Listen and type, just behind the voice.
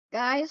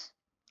Guys,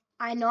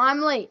 I know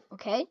I'm late,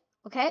 okay?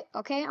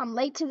 Okay, I'm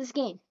late to this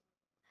game.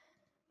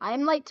 I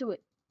am late to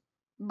it.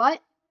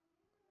 But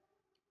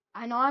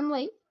I know I'm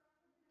late.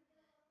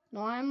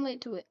 No, I'm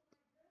late to it.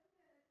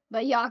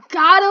 But y'all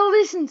gotta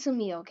listen to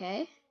me,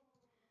 okay?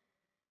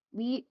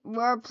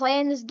 We're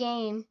playing this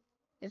game.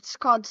 It's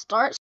called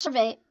Start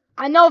Survey.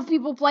 I know if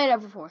people played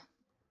it before.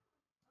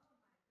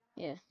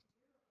 Yeah.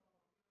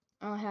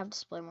 I don't have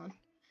display one.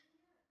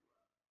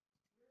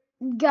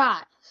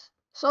 Guys,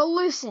 so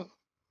listen.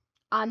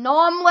 I know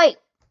I'm late.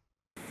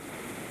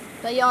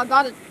 But y'all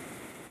gotta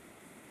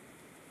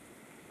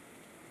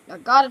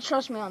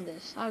trust me on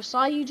this. I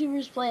saw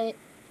YouTubers play it.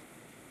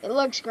 It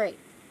looks great.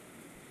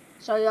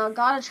 So y'all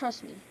gotta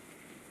trust me.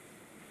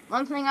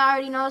 One thing I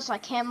already noticed, I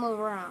can't move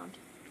around.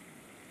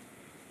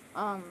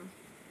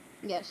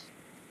 Yes.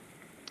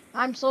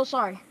 I'm so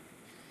sorry.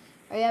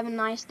 Are you having a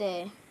nice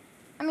day?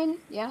 I mean,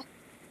 yeah.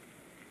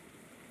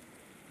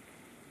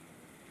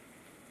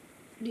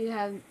 Do you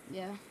have,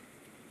 yeah.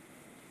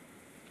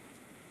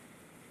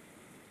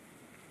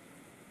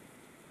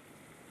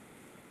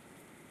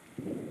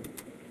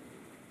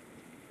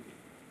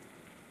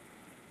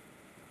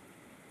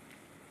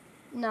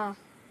 No.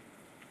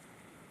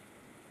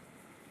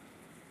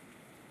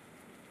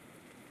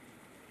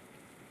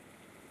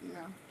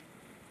 No.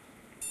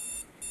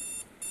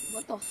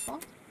 What the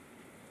fuck?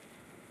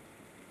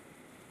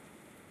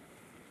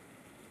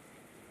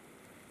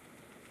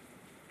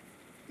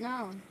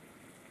 No.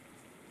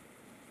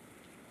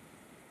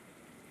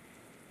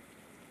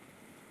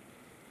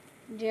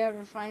 Do you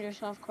ever find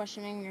yourself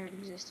questioning your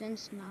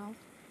existence? No.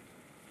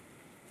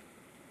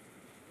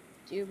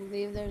 Do you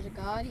believe there's a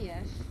God?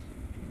 Yes.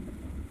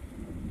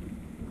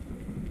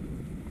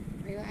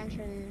 Are you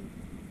answering?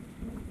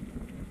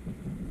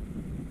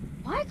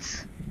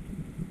 What?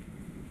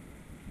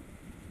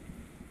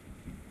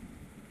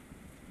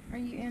 Are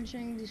you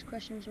answering these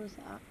questions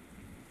without?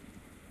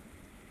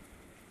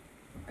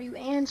 Are you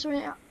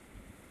answering?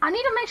 I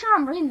need to make sure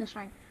I'm reading this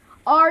right.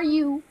 Are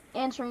you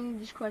answering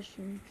these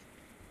questions?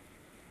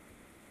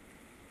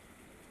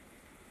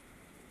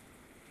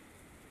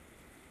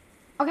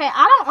 Okay,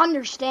 I don't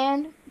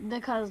understand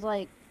because,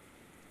 like,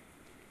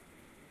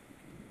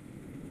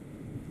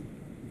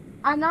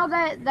 I know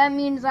that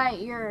means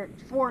that you're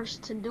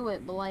forced to do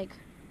it, but, like,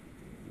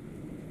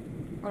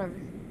 whatever.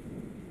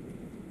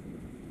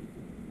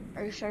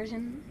 Are you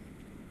certain?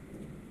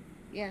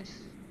 Yes.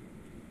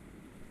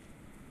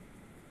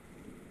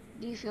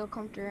 Do you feel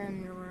comfortable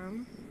in your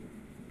room?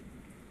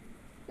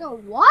 Yo,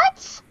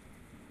 what?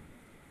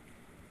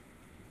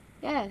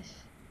 Yes.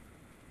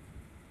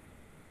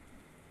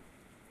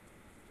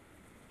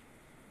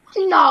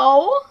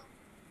 No!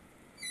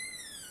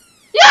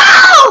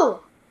 Yo!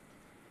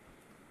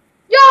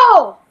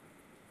 Yo!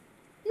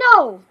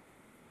 No!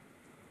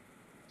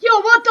 Yo,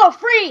 what the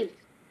freak?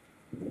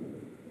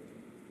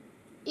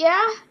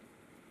 Yeah?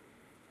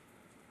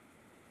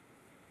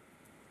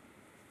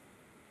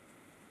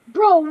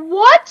 Bro,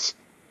 what?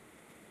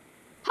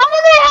 How do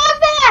they have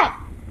that?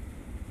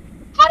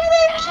 How do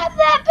they have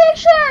that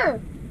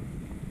picture?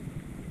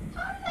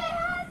 How do they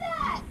have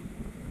that?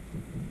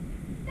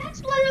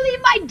 That's literally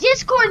my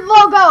Discord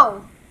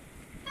logo.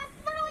 That's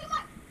literally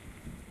my...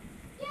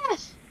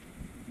 Yes.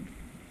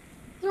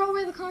 Throw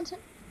away the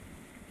content.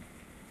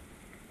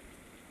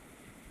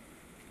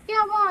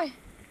 Yeah, why?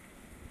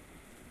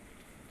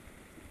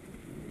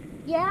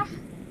 Yeah.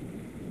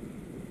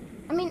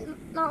 I mean,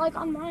 not like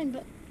on mine,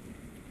 but...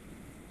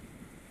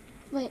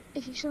 Wait,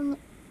 if you show me...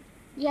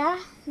 Yeah,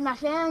 my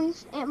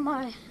fans and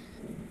my...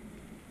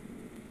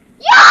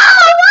 Yeah,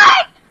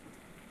 what?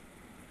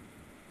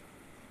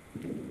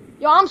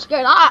 Yo, I'm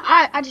scared.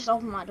 I just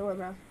opened my door,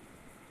 bro.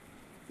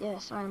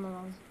 Yes, I am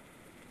alone.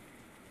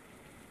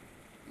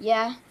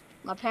 Yeah,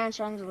 my parents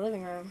are in the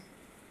living room.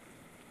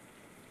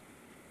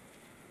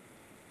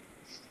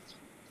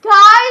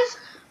 Guys!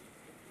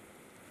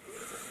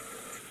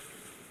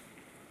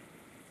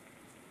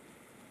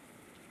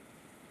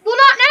 Well,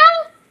 not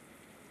now?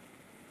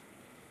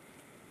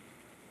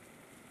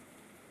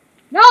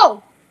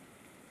 No!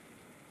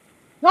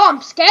 No,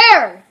 I'm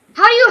scared.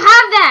 How do you have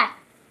that?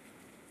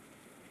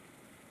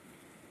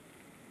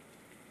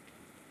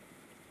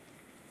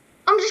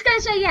 I'm just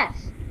gonna say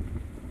yes.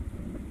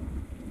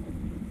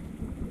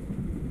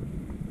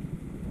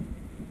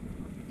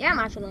 Yeah,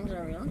 my feelings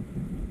are real.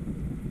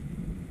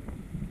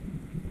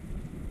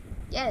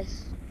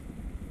 Yes.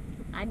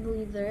 I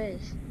believe there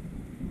is.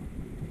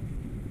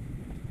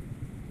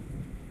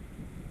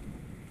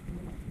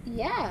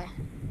 Yeah.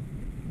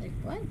 Like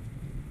what?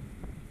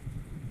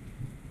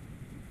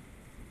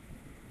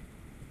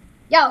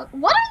 Yo,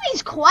 what are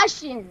these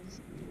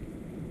questions?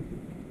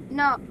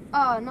 No,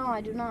 no,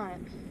 I do not.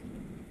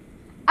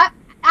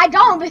 I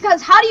don't,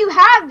 because how do you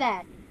have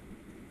that?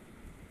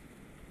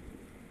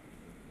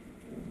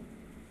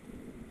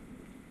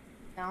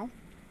 No.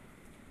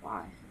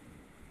 Why?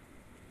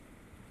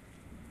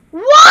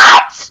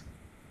 What?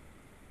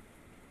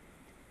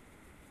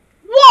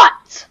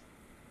 What?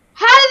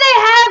 How do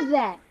they have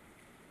that?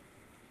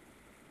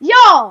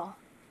 Yo!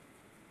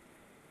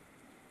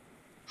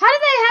 How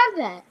have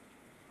that?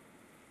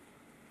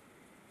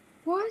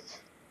 What?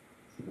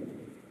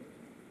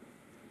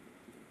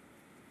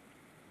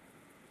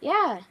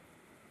 Yeah,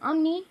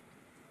 on me.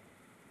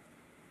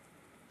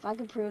 If I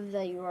could prove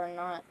that you are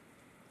not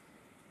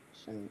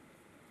some...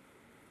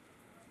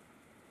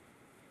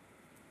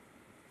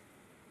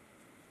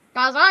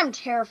 Guys, I'm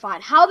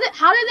terrified. How did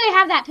they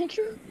have that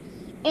picture?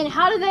 And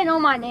how do they know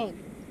my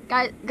name?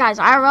 Guys,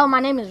 IRL, my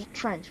name is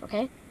Trench,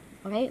 okay?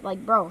 Okay,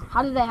 like, bro,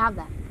 how did they have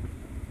that?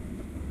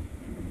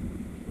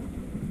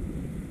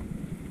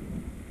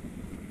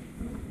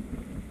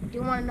 Do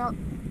you want to know?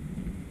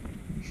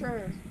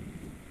 Sure.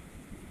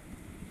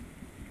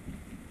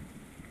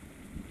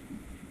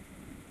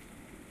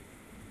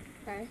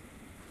 Okay.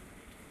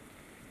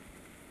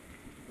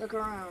 Look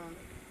around.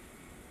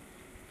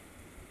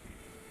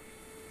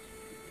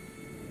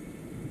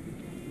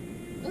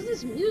 What's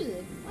this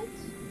music? What?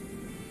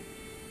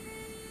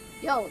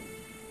 Yo,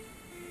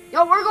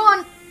 we're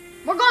going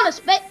to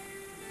space.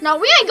 No,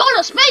 we ain't going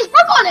to space.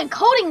 We're going to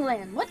Coding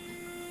Land. What?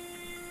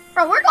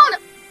 Bro, we're going to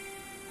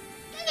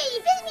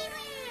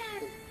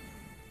Disneyland.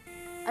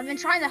 I've been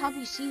trying to help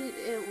you see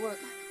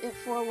it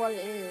for what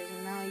it is,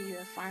 and now you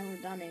have finally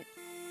done it.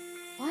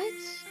 What?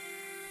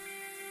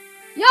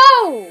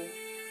 Yo!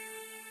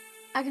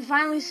 I can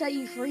finally set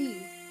you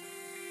free.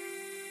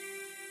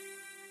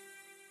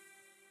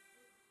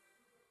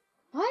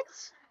 What?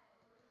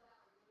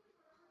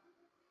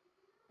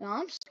 No,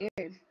 I'm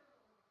scared.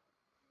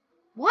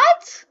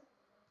 What?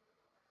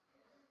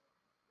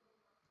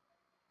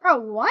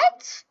 Bro,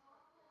 what?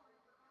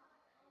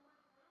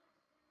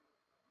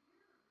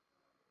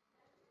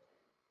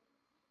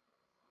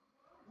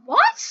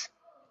 What?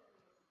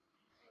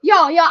 Yo,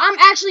 I'm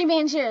actually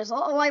being serious.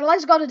 Like,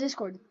 let's go to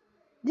Discord.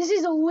 This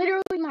is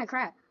literally my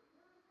crap.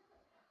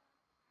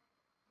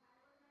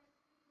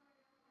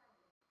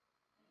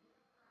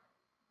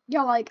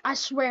 Yo, like, I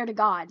swear to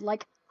God.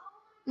 Like,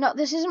 no,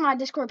 this isn't my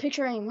Discord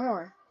picture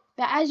anymore.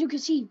 But as you can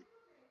see,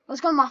 let's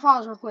go to my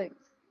files real quick.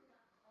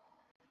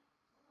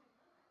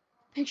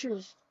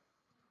 Pictures.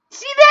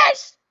 See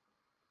this?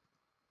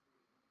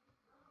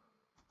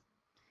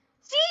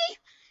 See?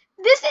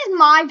 This is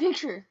my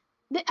picture.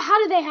 How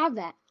did they have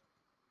that?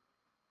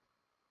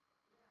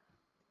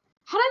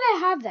 How did they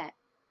have that?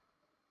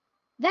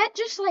 That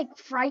just, like,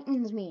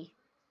 frightens me.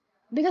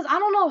 Because I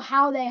don't know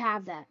how they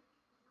have that.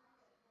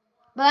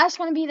 But that's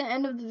going to be the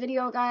end of the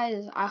video,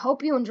 guys. I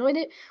hope you enjoyed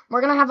it.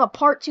 We're going to have a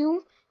part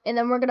 2. And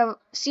then we're going to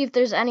see if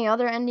there's any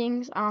other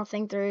endings. I don't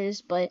think there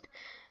is. But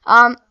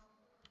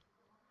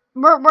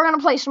we're going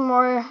to play some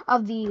more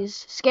of these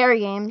scary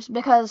games.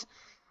 Because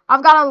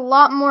I've got a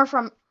lot more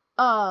from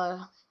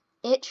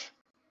Itch.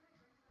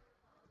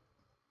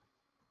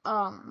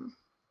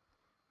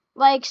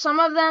 Like, some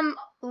of them,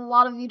 a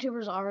lot of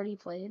YouTubers already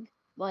played.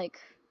 Like...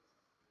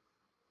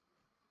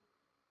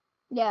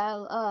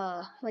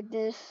 Yeah, like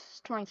this,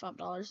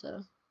 $25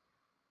 though.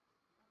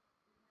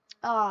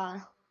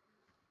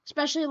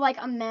 Especially like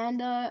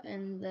Amanda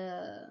and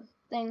the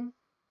thing.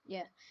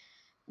 Yeah.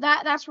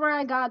 That's where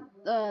I got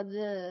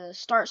the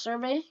Start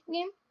Survey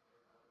game.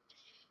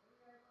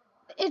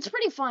 It's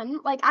pretty fun.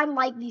 Like, I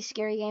like these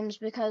scary games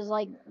because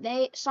like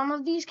some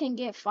of these can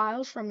get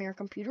files from your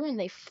computer and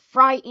they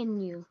frighten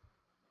you.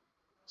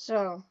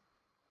 So,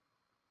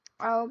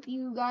 I hope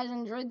you guys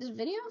enjoyed this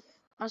video.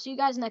 I'll see you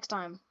guys next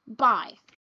time. Bye.